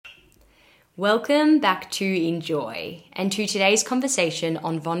Welcome back to Enjoy and to today's conversation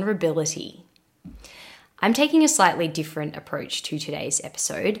on vulnerability. I'm taking a slightly different approach to today's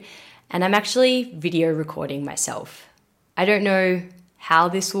episode, and I'm actually video recording myself. I don't know how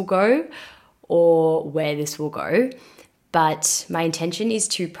this will go or where this will go, but my intention is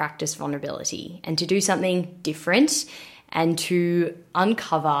to practice vulnerability and to do something different and to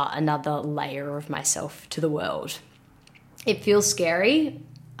uncover another layer of myself to the world. It feels scary.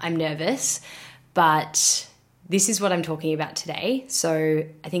 I'm nervous, but this is what I'm talking about today. So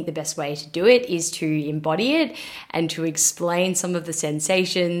I think the best way to do it is to embody it and to explain some of the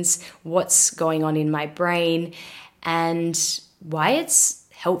sensations, what's going on in my brain, and why it's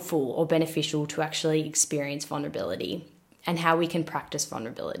helpful or beneficial to actually experience vulnerability and how we can practice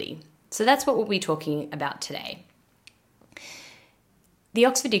vulnerability. So that's what we'll be talking about today. The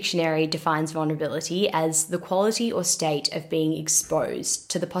Oxford Dictionary defines vulnerability as the quality or state of being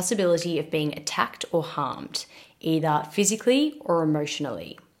exposed to the possibility of being attacked or harmed, either physically or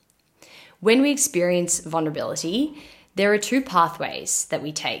emotionally. When we experience vulnerability, there are two pathways that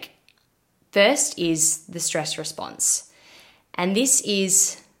we take. First is the stress response, and this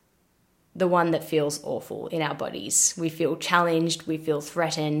is the one that feels awful in our bodies. We feel challenged, we feel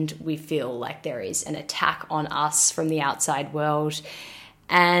threatened, we feel like there is an attack on us from the outside world.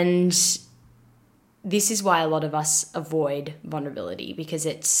 And this is why a lot of us avoid vulnerability, because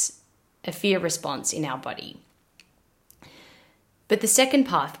it's a fear response in our body. But the second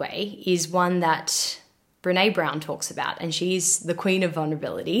pathway is one that Brené Brown talks about, and she's the queen of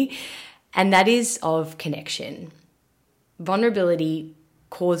vulnerability, and that is of connection. Vulnerability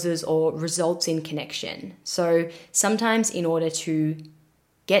causes or results in connection. So sometimes in order to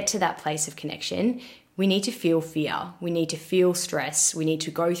get to that place of connection, we need to feel fear, we need to feel stress, we need to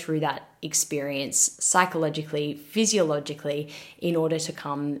go through that experience psychologically, physiologically, in order to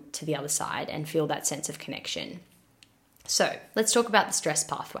come to the other side and feel that sense of connection. So let's talk about the stress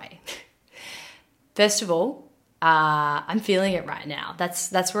pathway. First of all, I'm feeling it right now.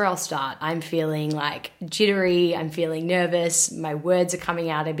 That's where I'll start. I'm feeling like jittery, I'm feeling nervous, my words are coming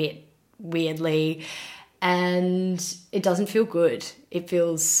out a bit weirdly, and it doesn't feel good. It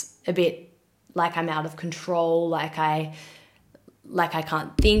feels a bit like I'm out of control, like I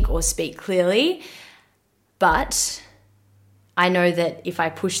can't think or speak clearly. But I know that if I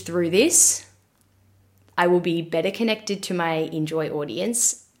push through this, I will be better connected to my Enjoy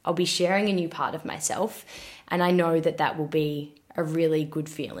audience. I'll be sharing a new part of myself, and I know that that will be a really good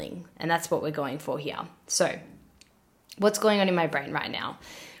feeling, and that's what we're going for here. So what's going on in my brain right now?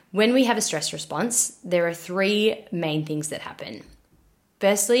 When we have a stress response, there are three main things that happen.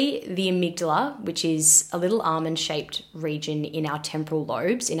 Firstly, the amygdala, which is a little almond-shaped region in our temporal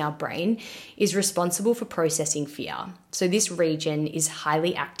lobes in our brain, is responsible for processing fear. So this region is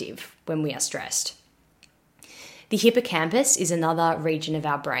highly active when we are stressed. The hippocampus is another region of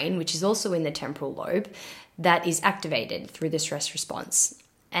our brain, which is also in the temporal lobe, that is activated through the stress response.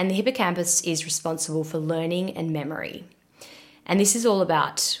 And the hippocampus is responsible for learning and memory. And this is all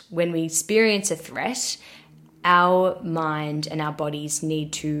about when we experience a threat, our mind and our bodies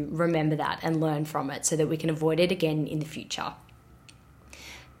need to remember that and learn from it so that we can avoid it again in the future.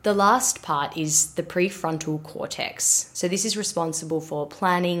 The last part is the prefrontal cortex. So this is responsible for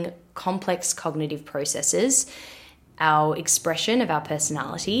planning complex cognitive processes, our expression of our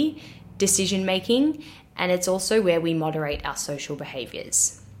personality, decision making, and it's also where we moderate our social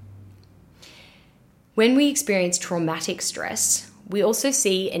behaviors. When we experience traumatic stress, we also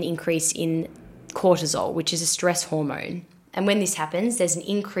see an increase in cortisol, which is a stress hormone. And when this happens, there's an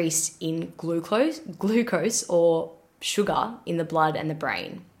increase in glucose or sugar in the blood and the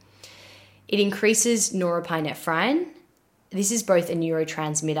brain. It increases norepinephrine. This is both a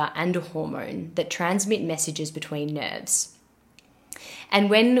neurotransmitter and a hormone that transmit messages between nerves. And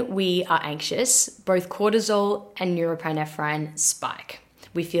when we are anxious, both cortisol and norepinephrine spike.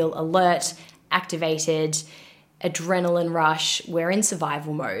 We feel alert, activated, adrenaline rush. We're in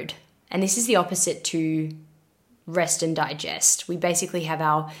survival mode. And this is the opposite to rest and digest. We basically have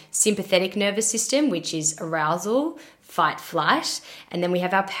our sympathetic nervous system, which is arousal, fight, flight, and then we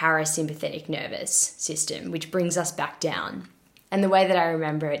have our parasympathetic nervous system, which brings us back down. And the way that I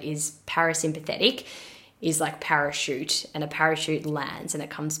remember it is parasympathetic is like parachute, and a parachute lands and it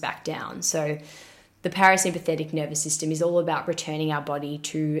comes back down. So the parasympathetic nervous system is all about returning our body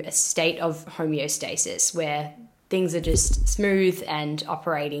to a state of homeostasis where things are just smooth and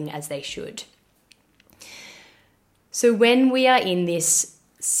operating as they should. So when we are in this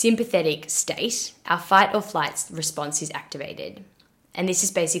sympathetic state, our fight or flight response is activated. And this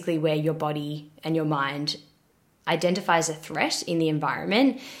is basically where your body and your mind identifies a threat in the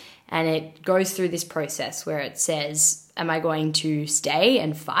environment And it goes through this process where it says, am I going to stay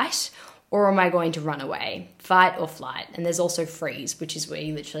and fight, or am I going to run away? Fight or flight. And there's also freeze, which is where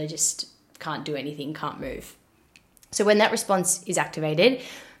you literally just can't do anything, can't move. So when that response is activated,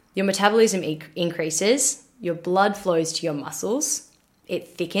 your metabolism increases, your blood flows to your muscles,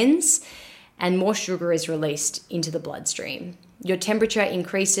 it thickens, and more sugar is released into the bloodstream. Your temperature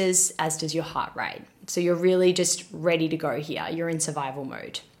increases, as does your heart rate. So you're really just ready to go here. You're in survival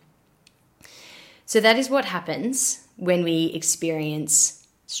mode. So that is what happens when we experience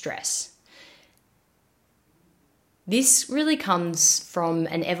stress. This really comes from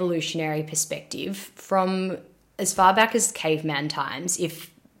an evolutionary perspective. From as far back as caveman times,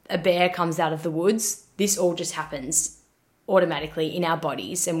 if a bear comes out of the woods, this all just happens automatically in our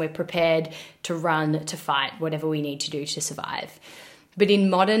bodies, and we're prepared to run, to fight, whatever we need to do to survive. But in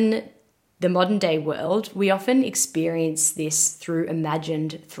the modern day world, we often experience this through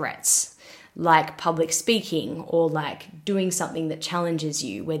imagined threats, like public speaking or like doing something that challenges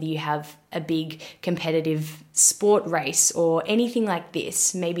you, whether you have a big competitive sport race or anything like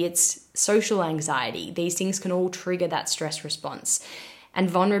this. Maybe it's social anxiety. These things can all trigger that stress response, and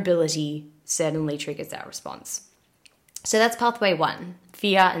vulnerability certainly triggers that response. So that's pathway 1,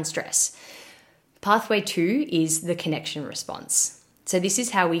 fear and stress. Pathway 2 is the connection response. So this is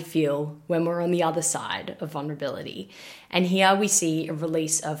how we feel when we're on the other side of vulnerability. And here we see a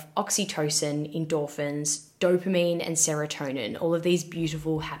release of oxytocin, endorphins, dopamine, and serotonin, all of these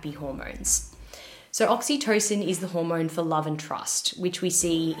beautiful, happy hormones. So oxytocin is the hormone for love and trust, which we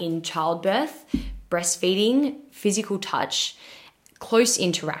see in childbirth, breastfeeding, physical touch, close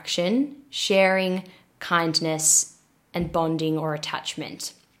interaction, sharing, kindness, and bonding or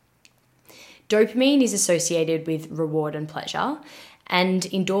attachment. Dopamine is associated with reward and pleasure, and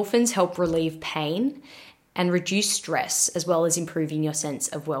endorphins help relieve pain and reduce stress, as well as improving your sense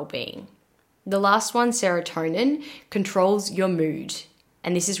of well-being. The last one, serotonin, controls your mood,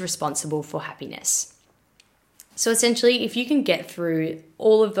 and this is responsible for happiness. So essentially, if you can get through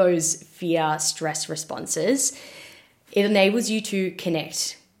all of those fear, stress responses, it enables you to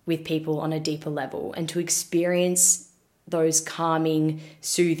connect with people on a deeper level and to experience those calming,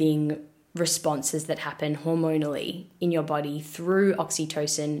 soothing responses that happen hormonally in your body through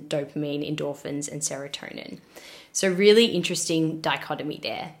oxytocin, dopamine, endorphins, and serotonin. So really interesting dichotomy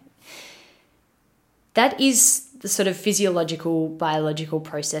there. That is the sort of physiological, biological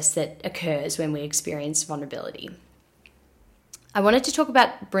process that occurs when we experience vulnerability. I wanted to talk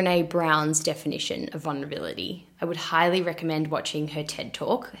about Brené Brown's definition of vulnerability. I would highly recommend watching her TED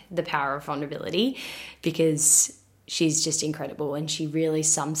Talk, The Power of Vulnerability, because she's just incredible and she really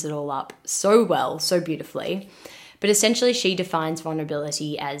sums it all up so well, so beautifully. But essentially, she defines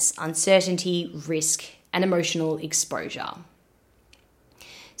vulnerability as uncertainty, risk, and emotional exposure.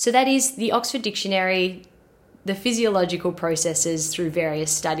 So that is the Oxford Dictionary, the physiological processes through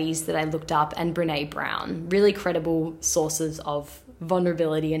various studies that I looked up, and Brené Brown, really credible sources of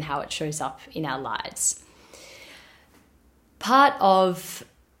vulnerability and how it shows up in our lives. Part of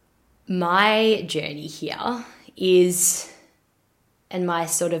my journey here is, and my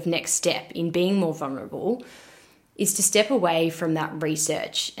sort of next step in being more vulnerable, is to step away from that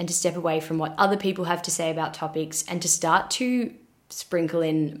research and to step away from what other people have to say about topics and to start to sprinkle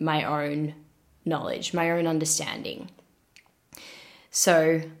in my own knowledge, my own understanding.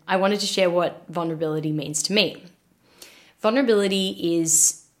 So I wanted to share what vulnerability means to me. Vulnerability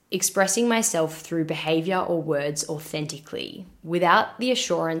is expressing myself through behavior or words authentically, without the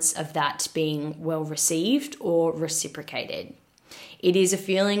assurance of that being well received or reciprocated. It is a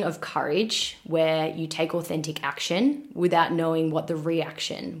feeling of courage where you take authentic action without knowing what the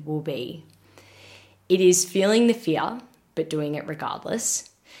reaction will be. It is feeling the fear, but doing it regardless.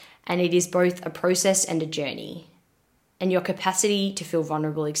 And it is both a process and a journey. And your capacity to feel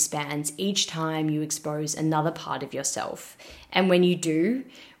vulnerable expands each time you expose another part of yourself. And when you do,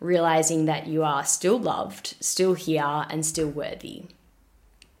 realizing that you are still loved, still here, and still worthy.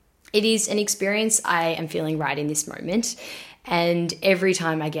 It is an experience I am feeling right in this moment. And every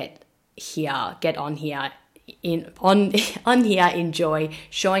time I get on here, enjoy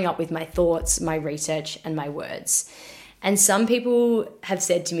showing up with my thoughts, my research, and my words. And some people have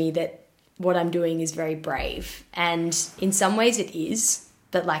said to me that what I'm doing is very brave. And in some ways it is.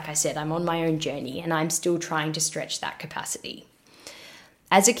 But like I said, I'm on my own journey and I'm still trying to stretch that capacity.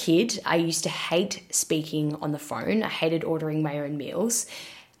 As a kid, I used to hate speaking on the phone. I hated ordering my own meals.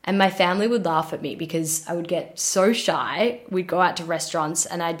 And my family would laugh at me because I would get so shy. We'd go out to restaurants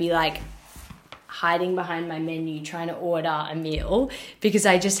and I'd be like hiding behind my menu trying to order a meal because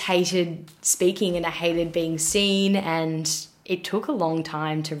I just hated speaking and I hated being seen, and it took a long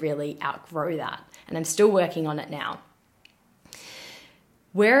time to really outgrow that. And I'm still working on it now.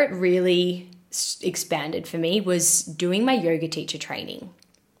 Where it really expanded for me was doing my yoga teacher training.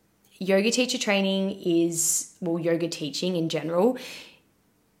 Yoga teacher training yoga teaching in general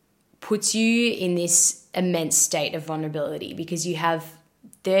puts you in this immense state of vulnerability because you have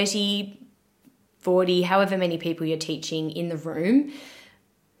 30, 40, however many people you're teaching in the room,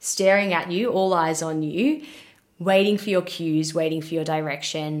 staring at you, all eyes on you, waiting for your cues, waiting for your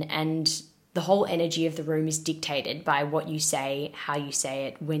direction, and the whole energy of the room is dictated by what you say, how you say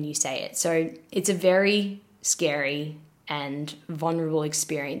it, when you say it. So it's a very scary and vulnerable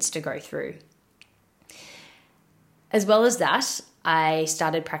experience to go through. As well as that, I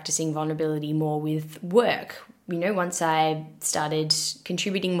started practicing vulnerability more with work. Once I started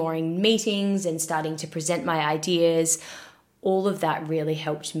contributing more in meetings and starting to present my ideas, all of that really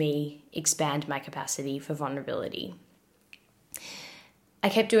helped me expand my capacity for vulnerability. I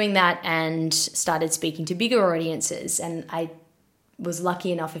kept doing that and started speaking to bigger audiences, and I was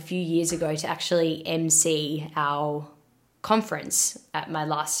lucky enough a few years ago to actually MC our conference at my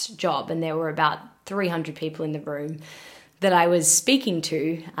last job, and there were about 300 people in the room that I was speaking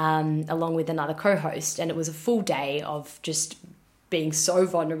to along with another co-host, and it was a full day of just being so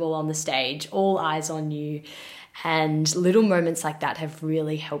vulnerable on the stage, all eyes on you, and little moments like that have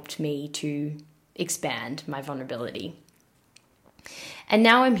really helped me to expand my vulnerability. And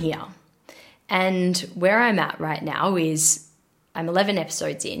now I'm here. And where I'm at right now is I'm 11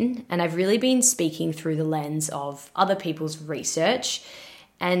 episodes in, and I've really been speaking through the lens of other people's research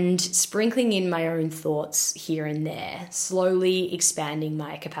and sprinkling in my own thoughts here and there, slowly expanding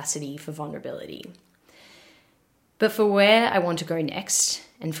my capacity for vulnerability. But for where I want to go next,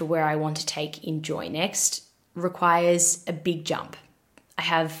 and for where I want to take Enjoy next, requires a big jump. I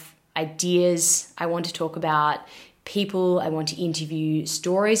have ideas I want to talk about, people I want to interview,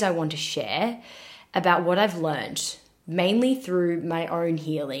 stories I want to share about what I've learned, mainly through my own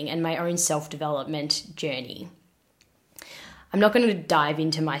healing and my own self-development journey. I'm not going to dive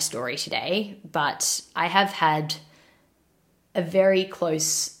into my story today, but I have had a very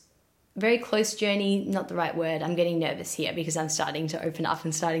close journey, not the right word. I'm getting nervous here because I'm starting to open up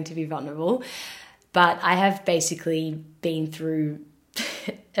and starting to be vulnerable. But I have basically been through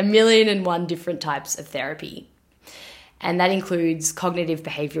 1,000,001 different types of therapy. And that includes cognitive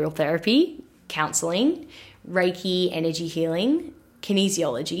behavioral therapy, counseling, Reiki energy healing,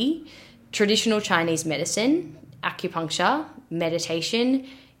 kinesiology, traditional Chinese medicine, acupuncture, meditation,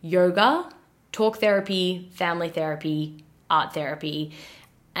 yoga, talk therapy, family therapy, art therapy,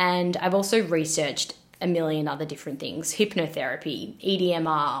 and I've also researched a million other different things, hypnotherapy,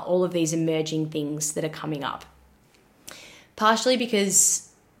 EDMR, all of these emerging things that are coming up. Partially because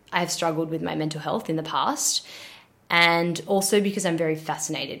I've struggled with my mental health in the past, and also because I'm very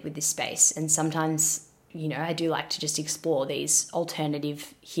fascinated with this space, and sometimes, I do like to just explore these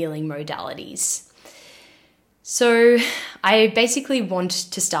alternative healing modalities. So I basically want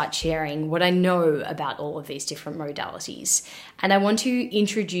to start sharing what I know about all of these different modalities, and I want to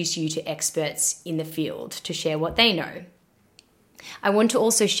introduce you to experts in the field to share what they know. I want to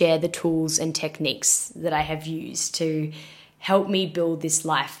also share the tools and techniques that I have used to help me build this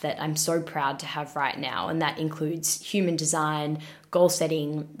life that I'm so proud to have right now, and that includes human design, goal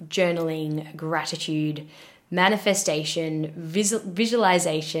setting, journaling, gratitude, manifestation,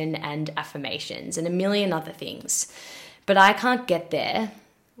 visualization, and affirmations, and a million other things. But I can't get there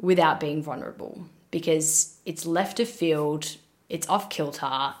without being vulnerable because it's left of field, it's off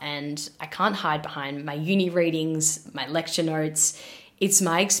kilter, and I can't hide behind my uni readings, my lecture notes. It's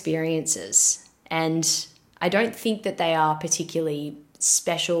my experiences. And I don't think that they are particularly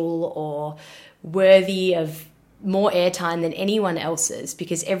special or worthy of more airtime than anyone else's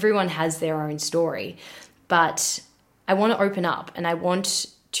because everyone has their own story. But I want to open up and I want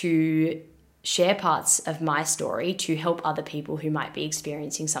to share parts of my story to help other people who might be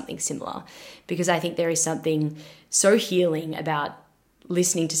experiencing something similar, because I think there is something so healing about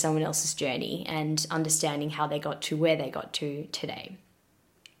listening to someone else's journey and understanding how they got to where they got to today.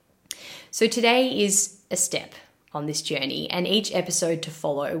 So today is a step on this journey, and each episode to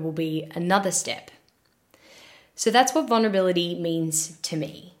follow will be another step. So that's what vulnerability means to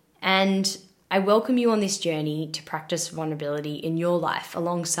me. And I welcome you on this journey to practice vulnerability in your life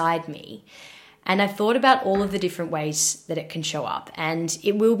alongside me. And I've thought about all of the different ways that it can show up, and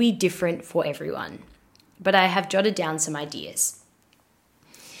it will be different for everyone. But I have jotted down some ideas.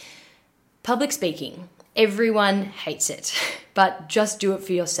 Public speaking. Everyone hates it, but just do it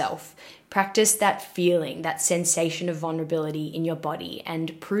for yourself. Practice that feeling, that sensation of vulnerability in your body,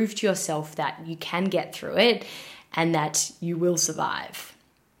 and prove to yourself that you can get through it and that you will survive.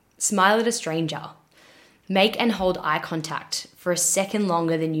 Smile at a stranger. Make and hold eye contact for a second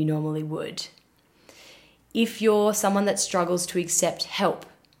longer than you normally would. If you're someone that struggles to accept help,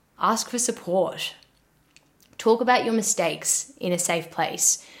 ask for support. Talk about your mistakes in a safe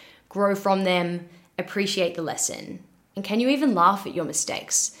place. Grow from them, appreciate the lesson. And can you even laugh at your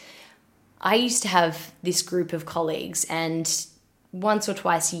mistakes? I used to have this group of colleagues, and once or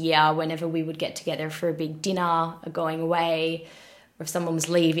twice a year, whenever we would get together for a big dinner, a going away, or if someone was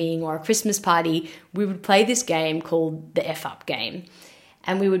leaving, or a Christmas party, we would play this game called the F-Up game.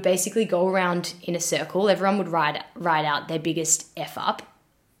 And we would basically go around in a circle. Everyone would write out their biggest F-up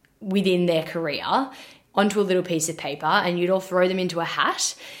within their career onto a little piece of paper, and you'd all throw them into a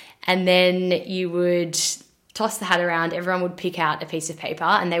hat, and then you would toss the hat around, everyone would pick out a piece of paper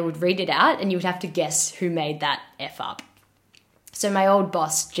and they would read it out, and you would have to guess who made that F-up. So my old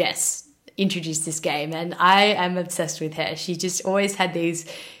boss, Jess, introduced this game, and I am obsessed with her. She just always had these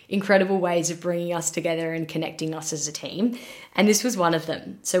incredible ways of bringing us together and connecting us as a team, and this was one of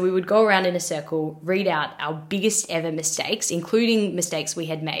them. So we would go around in a circle, read out our biggest ever mistakes, including mistakes we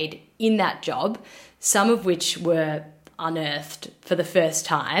had made in that job, some of which were unearthed for the first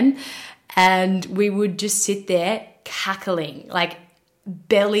time, and we would just sit there cackling, like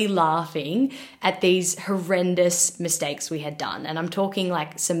belly laughing at these horrendous mistakes we had done. And I'm talking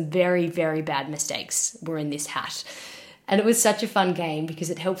like some very, very bad mistakes were in this hat. And it was such a fun game because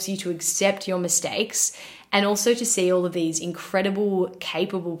it helps you to accept your mistakes and also to see all of these incredible,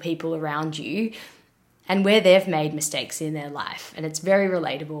 capable people around you and where they've made mistakes in their life. And it's very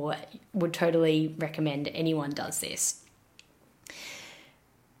relatable. I would totally recommend anyone does this.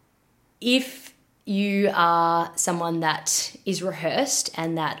 If you are someone that is rehearsed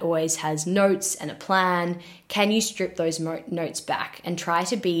and that always has notes and a plan, can you strip those notes back and try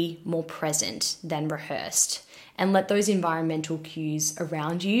to be more present than rehearsed and let those environmental cues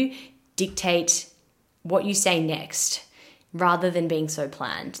around you dictate what you say next rather than being so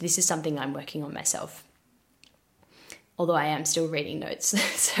planned? This is something I'm working on myself, although I am still reading notes.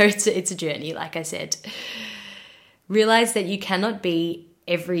 So it's a journey, like I said. Realize that you cannot be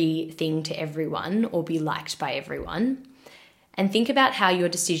everything to everyone or be liked by everyone. And think about how your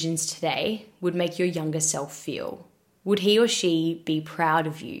decisions today would make your younger self feel. Would he or she be proud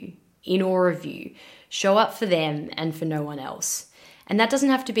of you, in awe of you, show up for them and for no one else? And that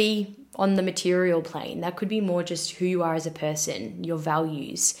doesn't have to be on the material plane. That could be more just who you are as a person, your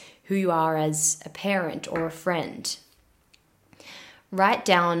values, who you are as a parent or a friend. Write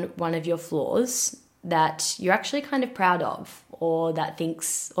down one of your flaws that you're actually kind of proud of, or that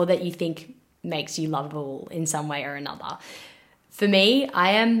you think makes you lovable in some way or another. For me,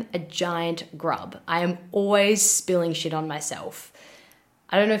 I am a giant grub. I am always spilling shit on myself.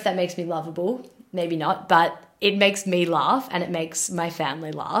 I don't know if that makes me lovable, maybe not, but it makes me laugh and it makes my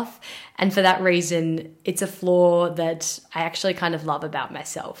family laugh. And for that reason, it's a flaw that I actually kind of love about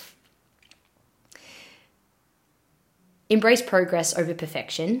myself. Embrace progress over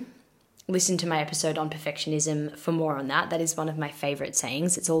perfection. Listen to my episode on perfectionism for more on that. That is one of my favorite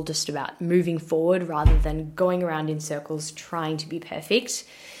sayings. It's all just about moving forward rather than going around in circles trying to be perfect.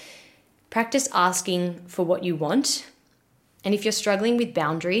 Practice asking for what you want. And if you're struggling with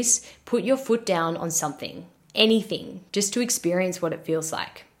boundaries, put your foot down on something, anything, just to experience what it feels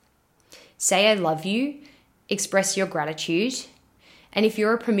like. Say I love you, express your gratitude. And if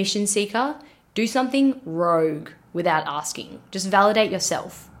you're a permission seeker, do something rogue without asking. Just validate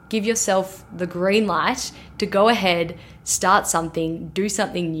yourself. Give yourself the green light to go ahead, start something, do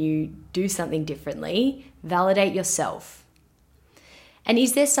something new, do something differently. Validate yourself. And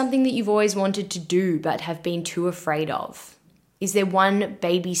is there something that you've always wanted to do but have been too afraid of? Is there one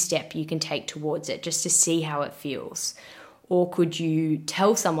baby step you can take towards it just to see how it feels? Or could you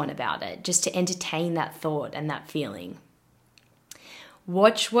tell someone about it just to entertain that thought and that feeling?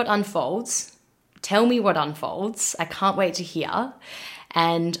 Watch what unfolds. Tell me what unfolds. I can't wait to hear.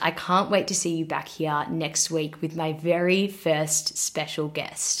 And I can't wait to see you back here next week with my very first special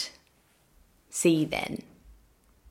guest. See you then.